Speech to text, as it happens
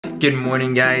Good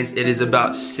morning, guys. It is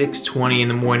about 6:20 in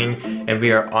the morning and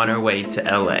we are on our way to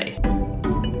LA.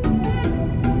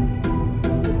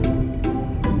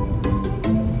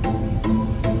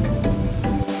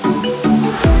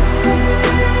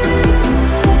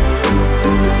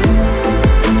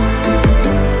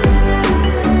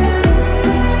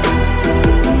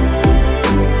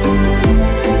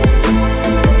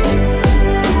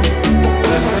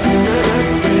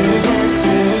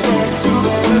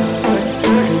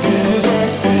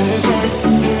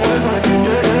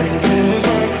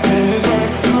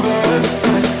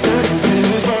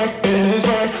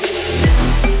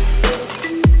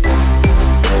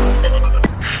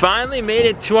 Finally made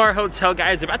it to our hotel,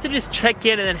 guys. About to just check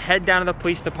in and then head down to the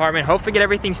police department. Hopefully get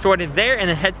everything sorted there and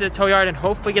then head to the tow yard and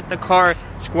hopefully get the car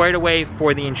squared away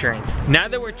for the insurance. Now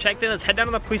that we're checked in, let's head down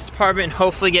to the police department and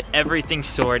hopefully get everything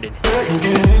sorted.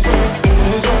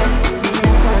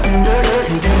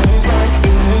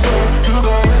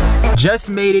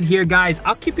 Just made it here, guys.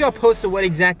 I'll keep y'all posted what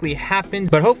exactly happened,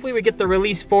 but hopefully we get the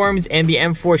release forms and the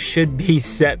M4 should be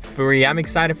set free. I'm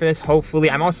excited for this,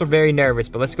 hopefully. I'm also very nervous,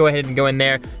 but let's go ahead and go in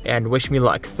there and wish me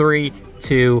luck. 3,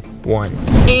 2, 1.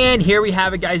 And here we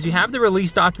have it, guys. We have the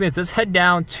release documents. Let's head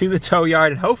down to the tow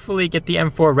yard and hopefully get the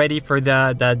M4 ready for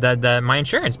my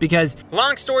insurance, because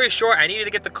long story short, I needed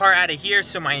to get the car out of here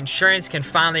so my insurance can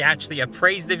finally actually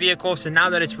appraise the vehicle. So now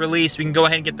that it's released, we can go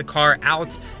ahead and get the car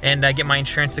out and get my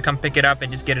insurance to come pick it up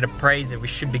and just get it appraised, and we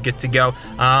should be good to go.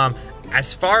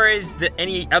 As far as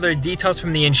any other details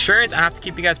from the insurance, I have to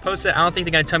keep you guys posted. I don't think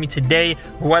they're gonna tell me today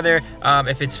whether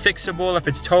if it's fixable, if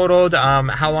it's totaled,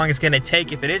 how long it's gonna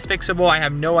take. If it is fixable, I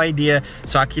have no idea,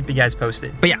 so I'll keep you guys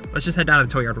posted. But yeah, let's just head down to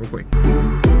the tow yard real quick.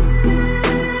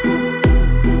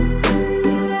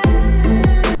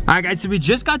 Alright, guys, so we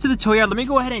just got to the tow yard. Let me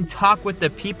go ahead and talk with the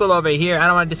people over here. I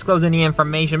don't want to disclose any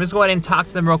information. Just go ahead and talk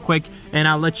to them real quick and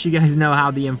I'll let you guys know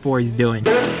how the M4 is doing.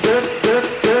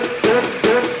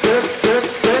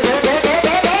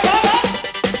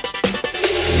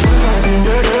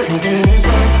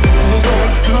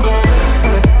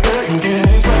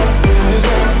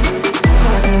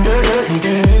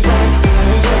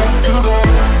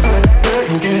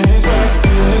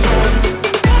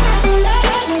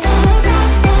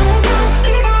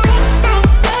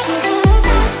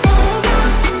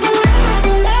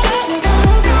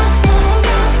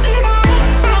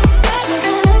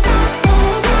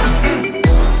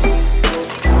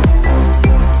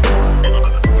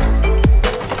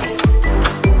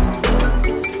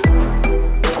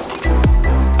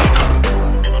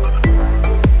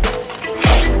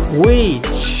 We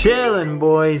chillin',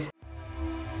 boys.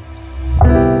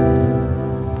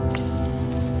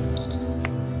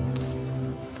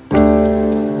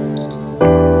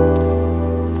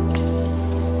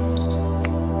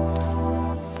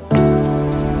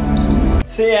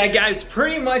 So yeah, guys,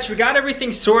 pretty much we got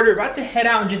everything sorted. We're about to head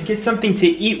out and just get something to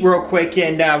eat real quick,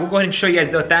 and we'll go ahead and show you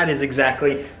guys what that is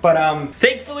exactly. But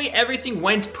thankfully everything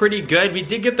went pretty good. We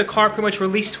did get the car pretty much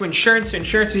released to insurance, so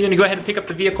insurance is gonna go ahead and pick up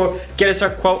the vehicle, get us our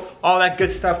quote, all that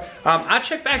good stuff. I'll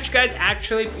check back to you guys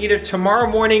actually either tomorrow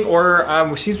morning or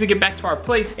as soon as we get back to our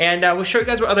place, and we'll show you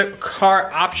guys what other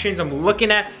car options I'm looking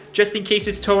at, just in case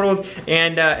it's totaled.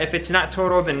 And if it's not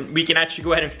totaled, then we can actually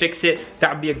go ahead and fix it.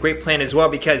 That would be a great plan as well,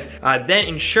 because then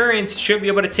insurance should be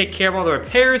able to take care of all the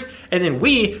repairs, and then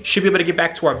we should be able to get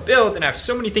back to our build and have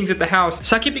so many things at the house.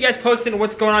 So I'll keep you guys posted on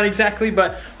what's going on exactly,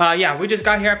 but yeah, we just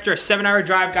got here after a 7-hour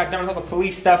drive, got done with all the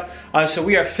police stuff, so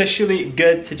we are officially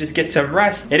good to just get some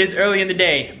rest. It is early in the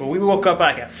day, but we woke up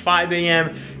like at 5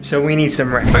 a.m., so we need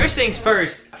some rest. First things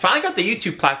first, I finally got the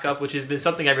YouTube plaque up, which has been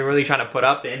something I've been really trying to put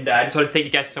up, and I just want to thank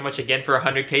you guys so much again for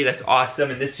 100K. That's awesome,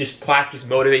 and this plaque just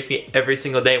motivates me every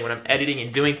single day when I'm editing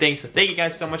and doing things, so thank you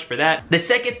guys so much for that. The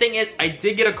second thing is, I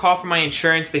did get a call from my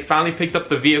insurance. They finally picked up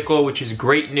the vehicle, which is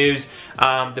great news.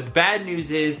 The bad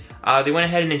news is they went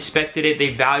ahead and inspected it,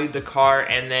 they valued the car,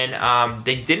 and then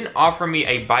they didn't offer me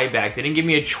a buyback. They didn't give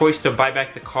me a choice to buy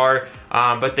back the car,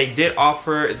 but they did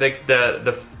offer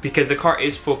because the car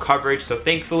is full coverage, so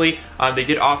thankfully they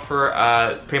did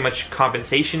offer pretty much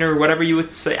compensation or whatever you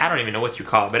would say. I don't even know what you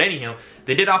call it, but anyhow,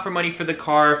 they did offer money for the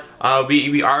car.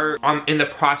 We are in the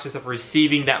process of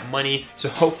receiving that money, so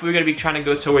hopefully we're gonna be trying to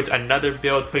go towards another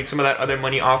build, putting some of that other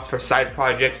money off for side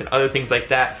projects and other things like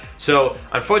that. So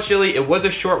unfortunately, it was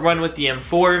a short run with the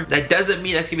M4. That doesn't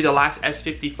mean that's gonna be the last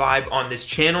S55 on this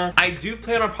channel. I do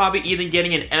plan on probably either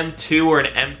getting an M2 or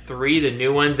an M3, the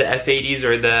new ones, the F80s,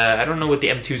 or I don't know what the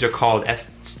M2s are called,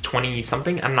 F20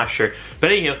 something, I'm not sure.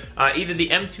 But anyhow, either the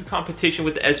M2 competition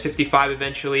with the S55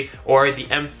 eventually, or the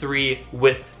M3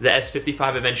 with the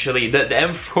S55 eventually. The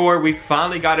M4, we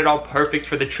finally got it all perfect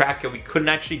for the track, and we couldn't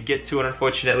actually get to it,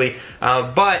 unfortunately.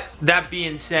 But that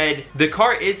being said, the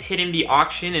car is hitting the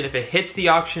auction, and if it hits the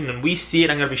auction and we see it,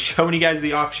 I'm gonna be showing you guys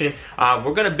the auction.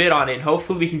 We're gonna bid on it, and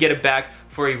hopefully we can get it back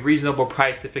for a reasonable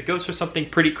price. If it goes for something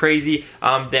pretty crazy,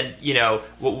 then, you know,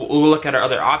 we'll look at our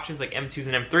other options like M2s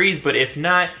and M3s, but if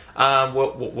not,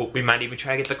 we might even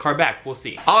try to get the car back. We'll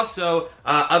see. Also,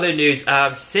 other news,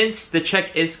 since the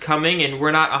check is coming and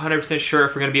we're not 100% sure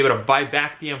if we're going to be able to buy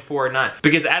back the M4 or not,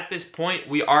 because at this point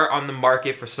we are on the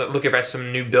market for looking at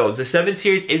some new builds. The 7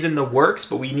 Series is in the works,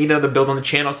 but we need another build on the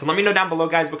channel, so let me know down below,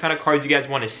 guys, what kind of cars you guys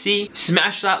want to see.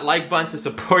 Smash that like button to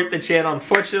support the channel.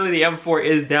 Unfortunately, the M4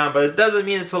 is down, but it doesn't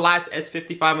mean it's the last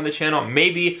S55 on the channel.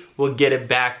 Maybe we'll get it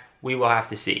back. We will have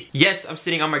to see. Yes, I'm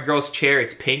sitting on my girl's chair.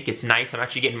 It's pink. It's nice. I'm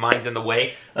actually getting mine's in the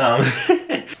way.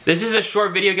 This is a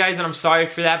short video, guys, and I'm sorry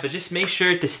for that, but just make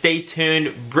sure to stay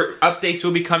tuned. Updates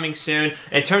will be coming soon.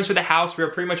 In terms of the house, we're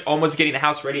pretty much almost getting the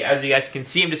house ready. As you guys can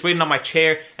see, I'm just waiting on my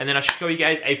chair, and then I'll show you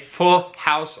guys a full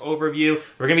house overview.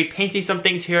 We're going to be painting some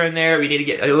things here and there. We need to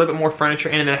get a little bit more furniture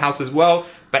in the house as well.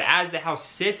 But as the house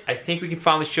sits, I think we can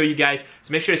finally show you guys.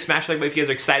 So make sure to smash the like button if you guys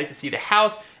are excited to see the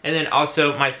house. And then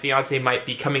also, my fiance might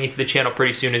be coming into the channel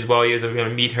pretty soon as well. You guys are going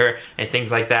to meet her and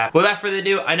things like that. Without further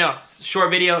ado, I know,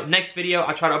 short video. Next video,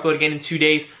 I'll try to upload again in 2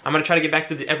 days. I'm going to try to get back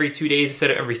to every 2 days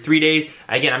instead of every 3 days.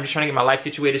 Again, I'm just trying to get my life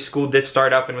situated. School did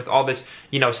start up, and with all this,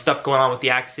 you know, stuff going on with the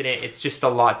accident, it's just a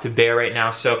lot to bear right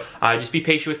now. So just be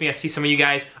patient with me. I see some of you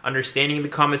guys understanding in the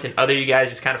comments, and other you guys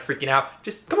just kind of freaking out.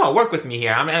 Just come on, work with me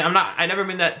here. I never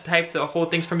been that type to hold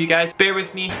things from you guys. Bear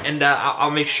with me, and I'll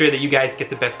make sure that you guys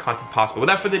get the best content possible.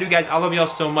 Without further ado, guys, I love you all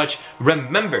so much.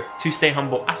 Remember to stay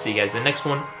humble. I'll see you guys in the next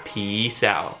one. Peace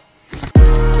out.